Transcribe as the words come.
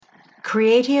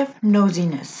Creative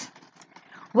Nosiness.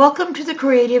 Welcome to the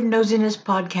Creative Nosiness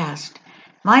podcast.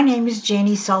 My name is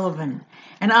Janie Sullivan,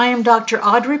 and I am Dr.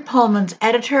 Audrey Pullman's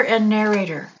editor and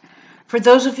narrator. For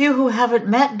those of you who haven't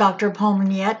met Dr.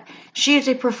 Pullman yet, she is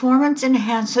a performance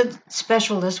enhancement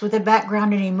specialist with a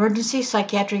background in emergency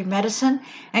psychiatric medicine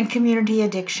and community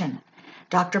addiction.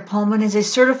 Dr. Pullman is a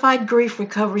certified grief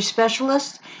recovery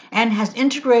specialist and has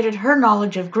integrated her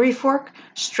knowledge of grief work,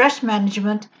 stress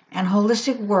management, and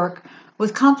holistic work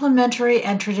with complementary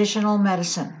and traditional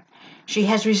medicine. She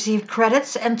has received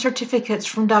credits and certificates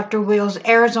from Dr. Will's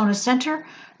Arizona Center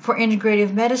for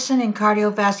Integrative Medicine in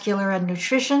Cardiovascular and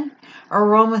Nutrition,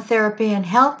 Aromatherapy and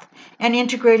Health, and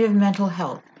Integrative Mental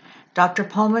Health. Dr.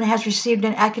 Pullman has received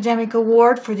an academic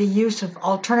award for the use of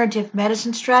alternative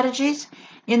medicine strategies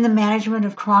in the management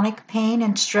of chronic pain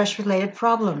and stress-related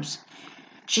problems.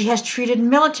 She has treated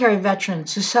military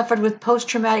veterans who suffered with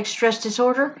post-traumatic stress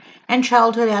disorder and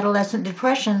childhood-adolescent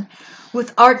depression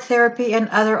with art therapy and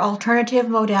other alternative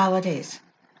modalities.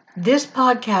 This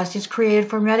podcast is created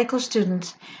for medical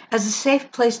students as a safe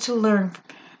place to learn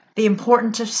the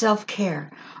importance of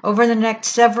self-care. Over the next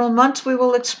several months, we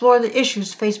will explore the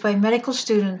issues faced by medical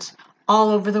students all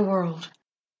over the world.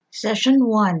 Session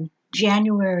 1,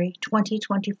 January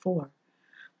 2024.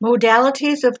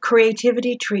 Modalities of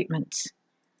Creativity Treatments.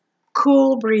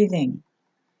 Cool breathing.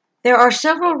 There are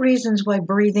several reasons why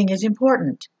breathing is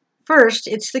important. First,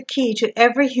 it's the key to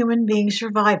every human being's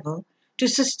survival to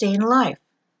sustain life.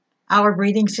 Our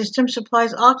breathing system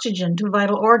supplies oxygen to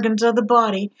vital organs of the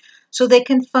body so they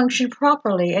can function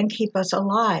properly and keep us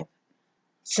alive.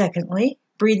 Secondly,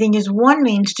 breathing is one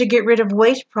means to get rid of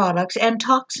waste products and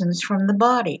toxins from the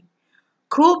body.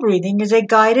 Cool breathing is a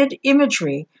guided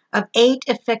imagery of 8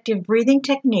 effective breathing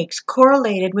techniques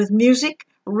correlated with music,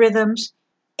 rhythms,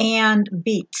 and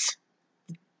beats.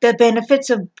 The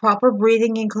benefits of proper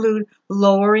breathing include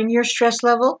lowering your stress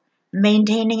level,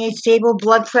 maintaining a stable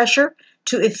blood pressure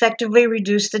to effectively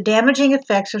reduce the damaging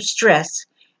effects of stress,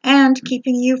 and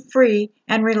keeping you free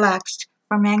and relaxed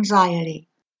from anxiety.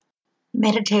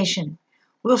 Meditation.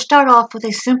 We'll start off with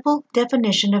a simple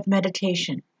definition of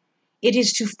meditation. It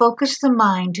is to focus the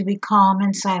mind to be calm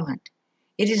and silent.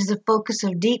 It is the focus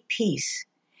of deep peace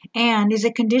and is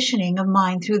a conditioning of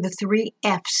mind through the 3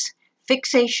 F's: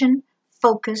 fixation,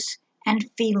 focus, and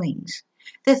feelings.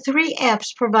 The 3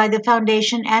 F's provide the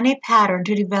foundation and a pattern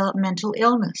to develop mental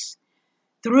illness.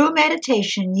 Through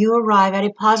meditation, you arrive at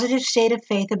a positive state of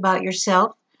faith about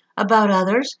yourself, about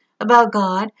others, about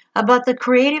God, about the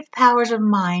creative powers of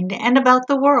mind, and about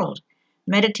the world.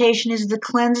 Meditation is the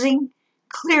cleansing,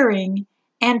 clearing,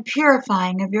 and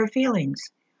purifying of your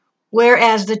feelings,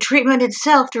 whereas the treatment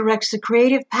itself directs the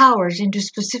creative powers into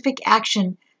specific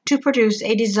action to produce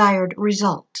a desired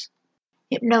result.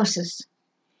 Hypnosis.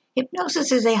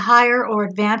 Hypnosis is a higher or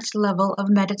advanced level of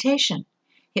meditation.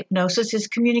 Hypnosis is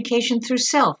communication through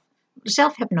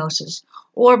self-hypnosis,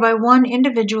 or by one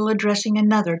individual addressing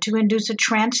another to induce a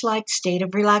trance-like state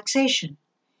of relaxation.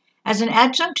 As an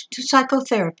adjunct to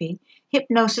psychotherapy,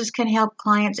 hypnosis can help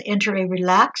clients enter a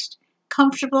relaxed,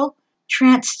 comfortable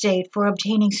trance state for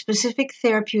obtaining specific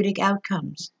therapeutic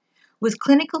outcomes. With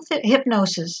clinical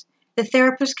hypnosis, the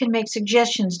therapist can make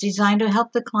suggestions designed to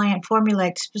help the client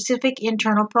formulate specific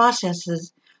internal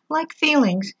processes like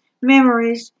feelings,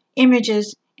 memories,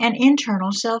 images, and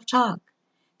internal self-talk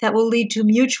that will lead to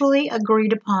mutually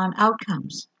agreed upon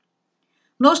outcomes.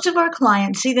 Most of our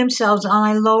clients see themselves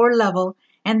on a lower level,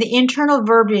 and the internal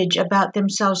verbiage about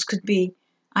themselves could be,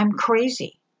 "I'm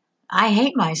crazy," "I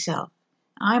hate myself,"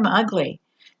 "I'm ugly,"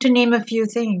 to name a few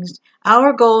things.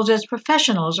 Our goals as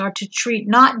professionals are to treat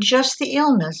not just the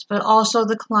illness, but also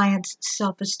the client's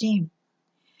self-esteem.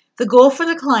 The goal for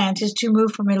the client is to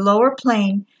move from a lower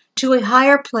plane to a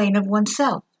higher plane of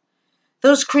oneself.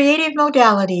 Those creative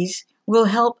modalities will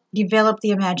help develop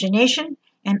the imagination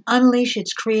and unleash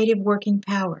its creative working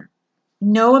power.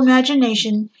 No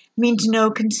imagination means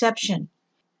no conception.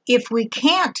 If we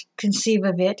can't conceive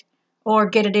of it or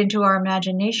get it into our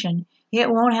imagination,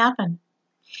 it won't happen.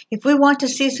 If we want to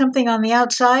see something on the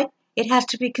outside, it has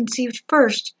to be conceived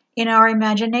first in our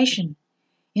imagination.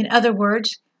 In other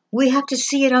words, we have to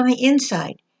see it on the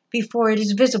inside before it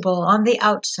is visible on the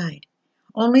outside.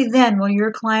 Only then will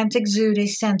your clients exude a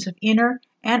sense of inner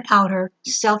and outer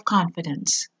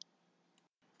self-confidence.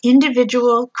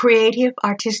 Individual creative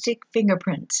artistic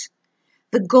fingerprints.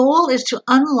 The goal is to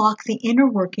unlock the inner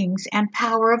workings and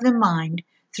power of the mind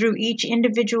through each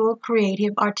individual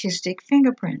creative artistic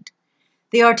fingerprint.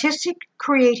 The artistic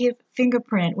creative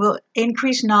fingerprint will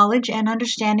increase knowledge and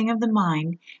understanding of the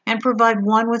mind and provide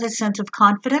one with a sense of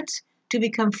confidence to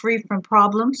become free from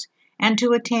problems and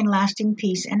to attain lasting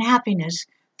peace and happiness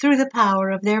through the power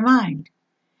of their mind.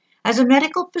 As a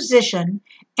medical physician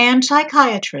and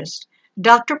psychiatrist,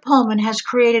 Dr. Pullman has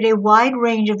created a wide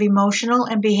range of emotional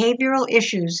and behavioral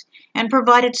issues and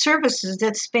provided services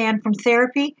that span from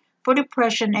therapy for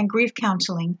depression and grief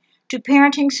counseling to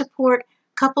parenting support,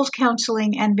 couples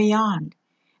counseling, and beyond.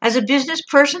 As a business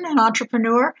person and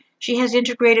entrepreneur, she has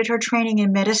integrated her training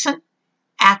in medicine,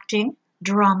 acting,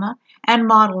 drama, and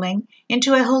modeling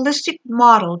into a holistic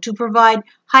model to provide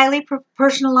highly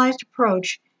personalized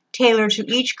approach tailored to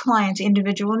each client's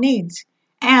individual needs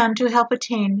and to help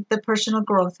attain the personal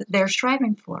growth they're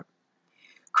striving for.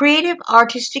 Creative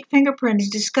artistic fingerprint is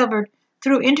discovered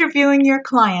through interviewing your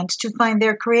clients to find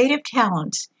their creative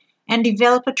talents and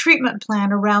develop a treatment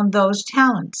plan around those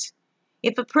talents.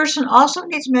 If a person also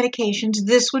needs medications,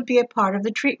 this would be a part of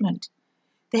the treatment.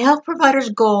 The health provider's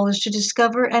goal is to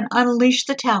discover and unleash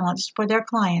the talents for their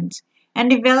clients and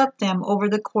develop them over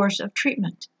the course of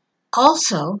treatment.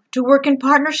 Also, to work in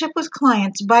partnership with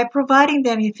clients by providing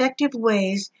them effective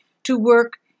ways to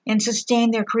work and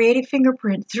sustain their creative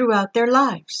fingerprint throughout their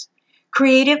lives.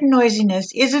 Creative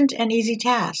noisiness isn't an easy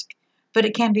task, but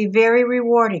it can be very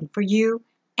rewarding for you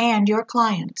and your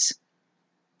clients.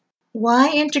 Why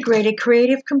integrate a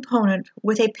creative component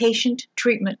with a patient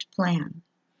treatment plan?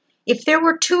 If there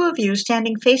were two of you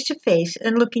standing face to face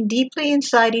and looking deeply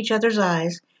inside each other's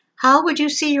eyes, how would you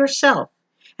see yourself?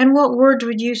 And what words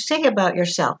would you say about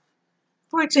yourself?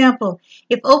 For example,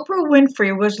 if Oprah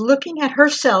Winfrey was looking at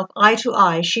herself eye to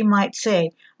eye, she might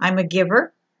say, "I'm a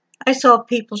giver, I solve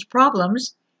people's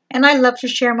problems, and I love to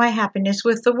share my happiness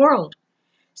with the world."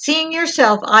 Seeing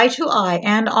yourself eye to eye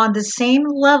and on the same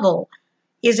level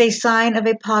is a sign of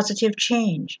a positive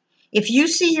change. If you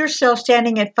see yourself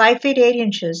standing at 5 feet 8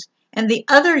 inches and the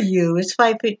other you is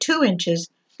 5 feet 2 inches,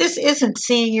 this isn't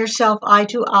seeing yourself eye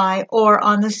to eye or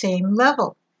on the same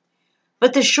level.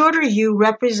 But the shorter you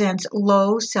represents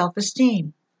low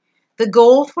self-esteem. The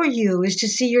goal for you is to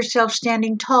see yourself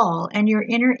standing tall and your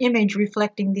inner image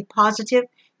reflecting the positive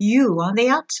you on the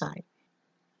outside.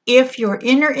 If your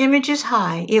inner image is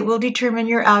high, it will determine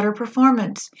your outer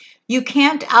performance. You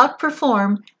can't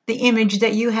outperform the image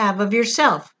that you have of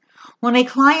yourself. When a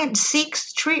client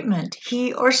seeks treatment,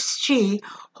 he or she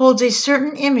holds a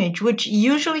certain image which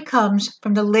usually comes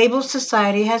from the labels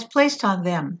society has placed on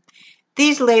them.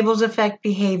 These labels affect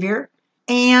behavior,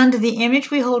 and the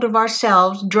image we hold of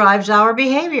ourselves drives our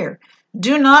behavior.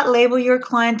 Do not label your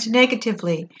clients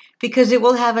negatively because it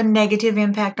will have a negative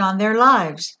impact on their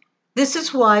lives. This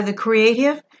is why the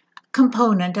creative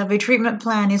component of a treatment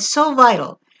plan is so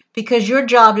vital, because your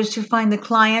job is to find the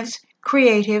client's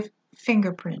creative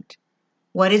fingerprint.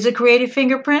 What is a creative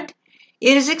fingerprint?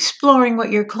 It is exploring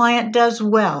what your client does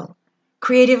well,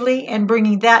 creatively, and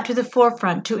bringing that to the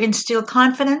forefront to instill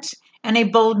confidence and a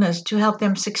boldness to help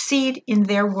them succeed in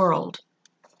their world.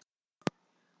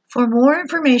 For more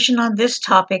information on this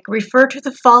topic, refer to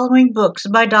the following books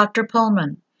by Dr.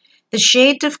 Pullman: The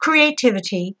Shades of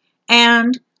Creativity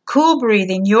and Cool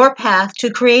Breathing, Your Path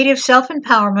to Creative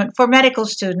Self-Empowerment for Medical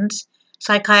Students,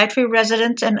 Psychiatry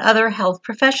Residents, and Other Health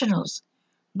Professionals.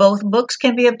 Both books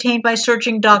can be obtained by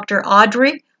searching Dr.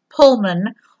 Audrey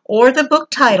Pullman or the book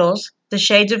titles, The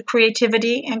Shades of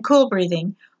Creativity and Cool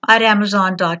Breathing, at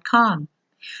Amazon.com.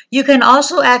 You can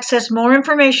also access more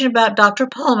information about Dr.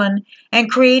 Pullman and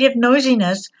creative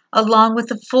noisiness along with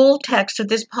the full text of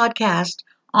this podcast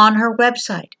on her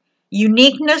website,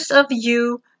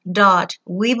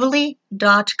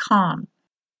 uniquenessofyou.weebly.com.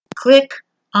 Click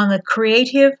on the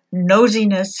Creative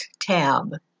Nosiness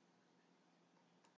tab.